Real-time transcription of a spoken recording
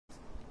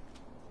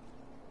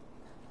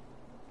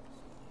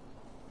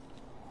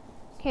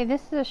Okay,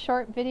 this is a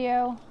short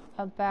video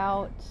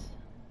about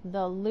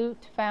the loot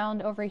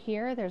found over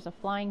here. There's a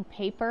flying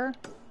paper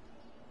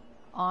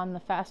on the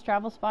fast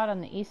travel spot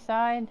on the east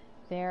side.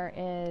 There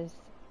is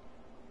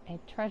a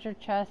treasure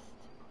chest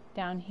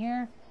down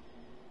here.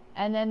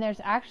 And then there's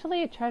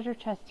actually a treasure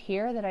chest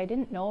here that I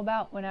didn't know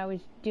about when I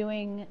was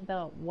doing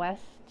the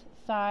west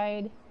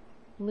side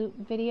loot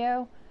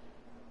video,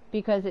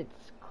 because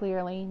it's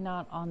clearly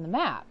not on the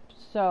map.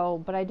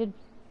 So, but I did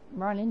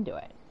run into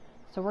it.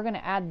 So we're going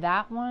to add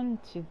that one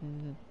to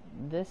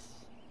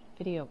this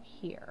video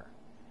here.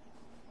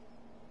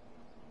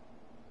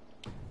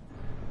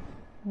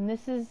 And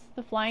this is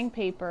the flying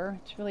paper.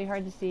 It's really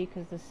hard to see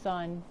because the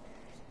sun,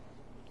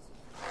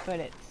 but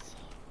it's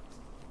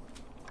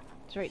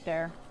right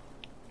there.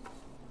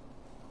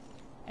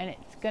 And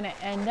it's going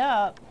to end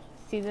up,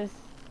 see this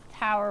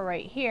tower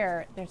right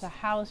here, there's a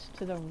house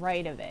to the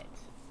right of it.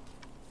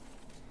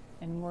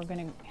 And we're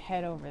going to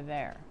head over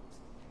there.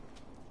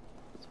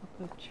 So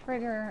we'll go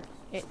trigger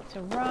it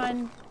to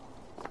run.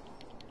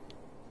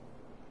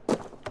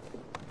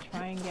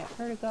 Try and get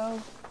her to go.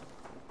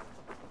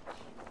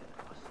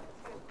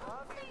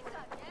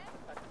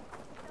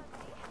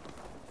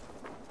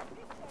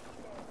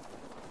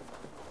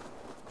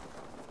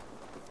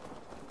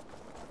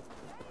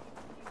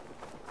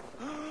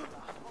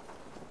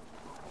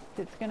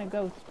 It's going to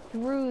go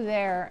through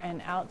there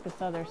and out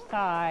this other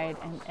side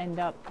and end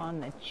up on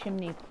the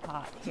chimney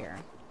pot here.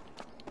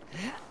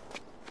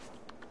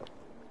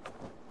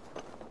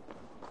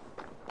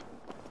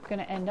 It's going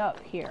to end up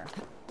here.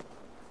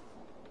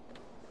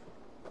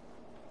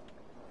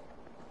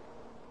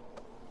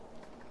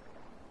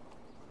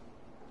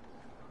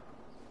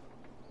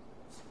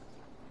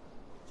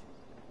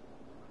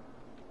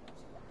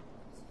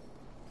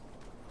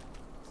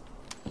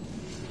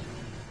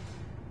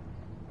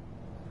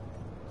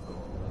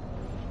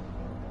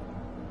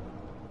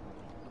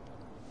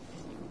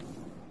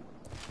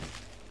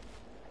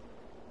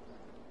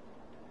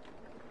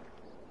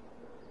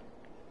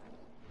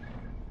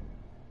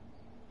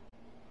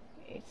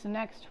 So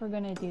next we're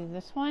going to do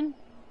this one.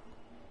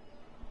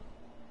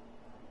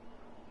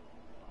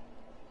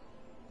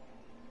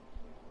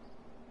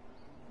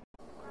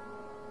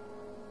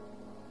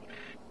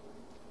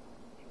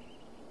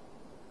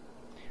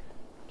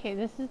 Okay,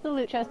 this is the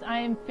loot chest. I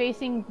am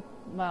facing,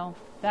 well,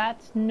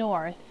 that's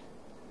north.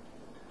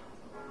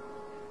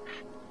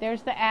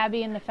 There's the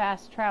Abbey and the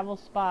fast travel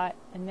spot,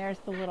 and there's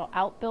the little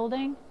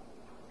outbuilding,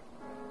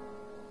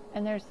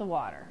 and there's the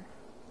water.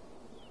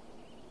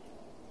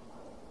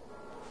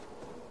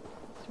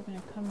 We're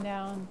going to come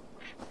down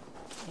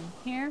in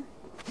here.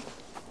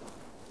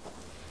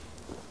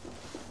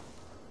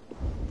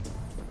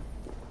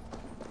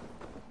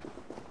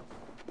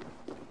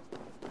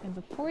 And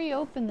before you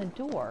open the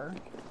door,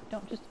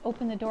 don't just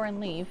open the door and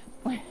leave,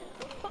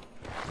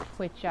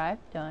 which I've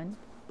done.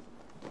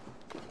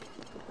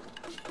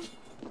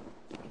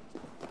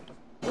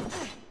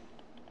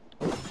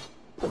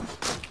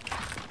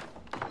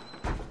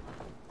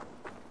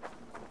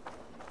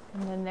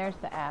 And then there's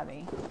the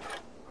Abbey.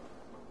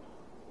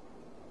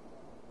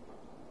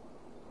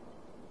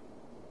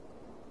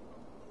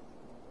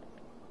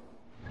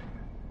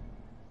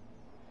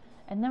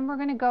 And then we're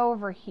going to go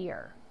over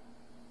here.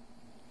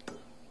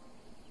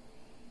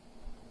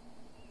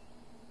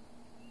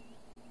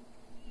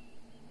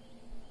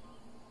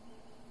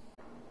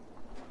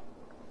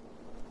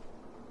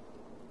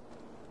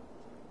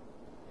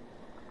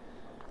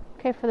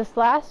 Okay, for this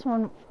last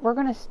one, we're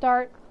going to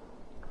start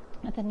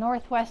at the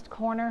northwest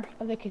corner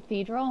of the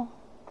cathedral.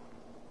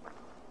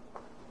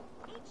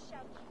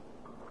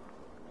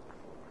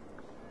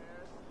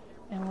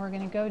 And we're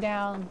going to go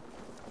down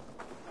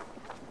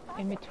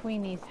in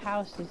between these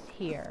houses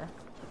here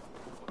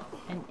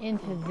and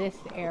into this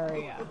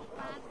area.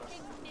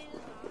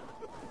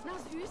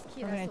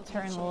 We're going to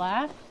turn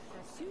left,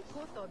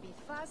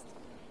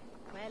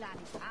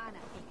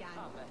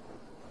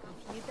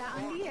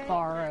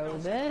 borrow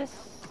this,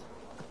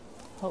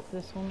 hope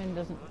this woman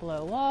doesn't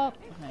blow up,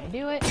 and I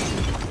do it.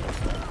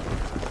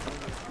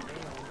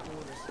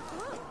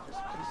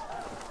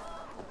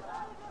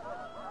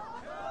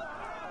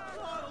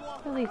 I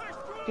really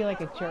feel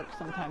like a jerk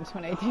sometimes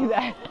when I do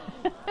that.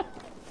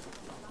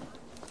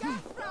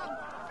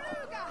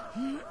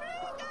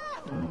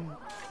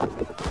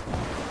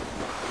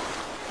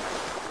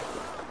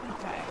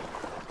 Okay.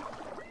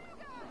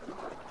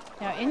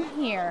 Now in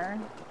here,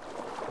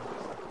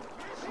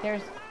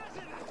 there's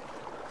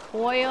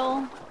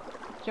oil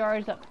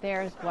jars up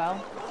there as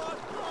well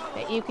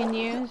that you can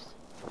use.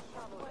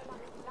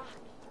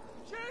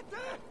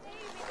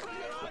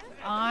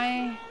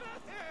 I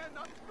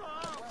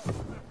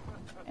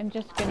am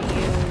just going to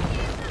use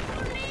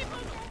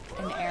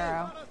an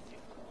arrow.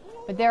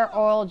 But there are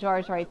oil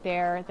jars right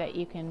there that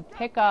you can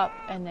pick up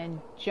and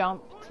then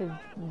jump to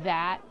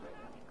that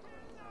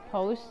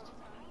post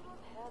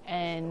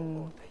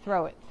and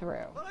throw it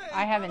through.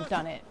 I haven't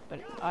done it, but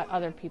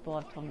other people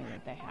have told me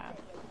that they have.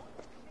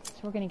 So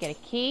we're going to get a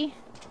key,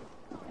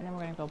 and then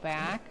we're going to go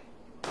back.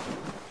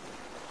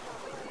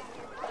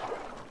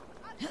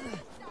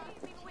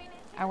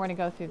 I want to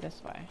go through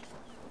this way.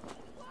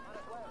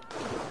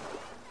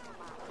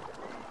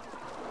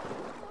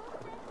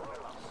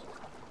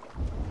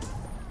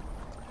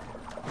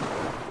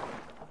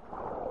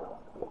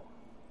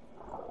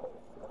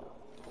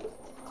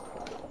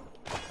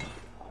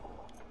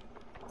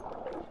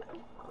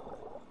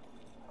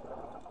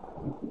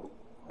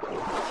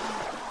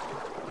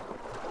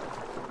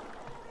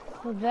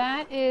 So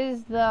that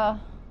is the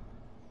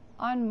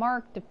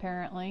unmarked,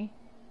 apparently,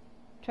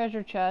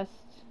 treasure chest,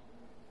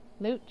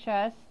 loot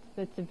chest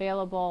that's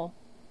available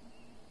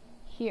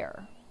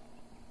here.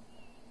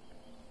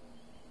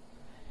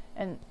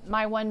 And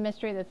my one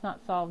mystery that's not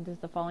solved is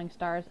the falling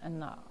stars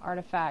and the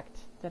artifact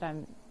that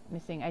I'm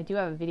missing. I do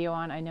have a video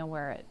on. I know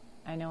where it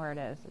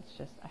is. It's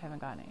just I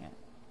haven't gotten it yet.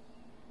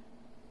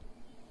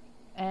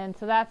 And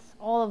so that's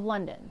all of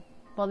London.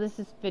 Well,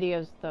 this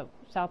video's the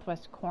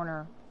southwest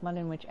corner,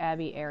 Lundenwic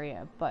Abbey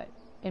area, but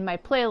in my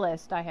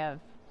playlist I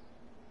have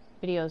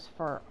videos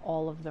for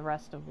all of the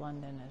rest of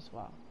London as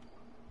well.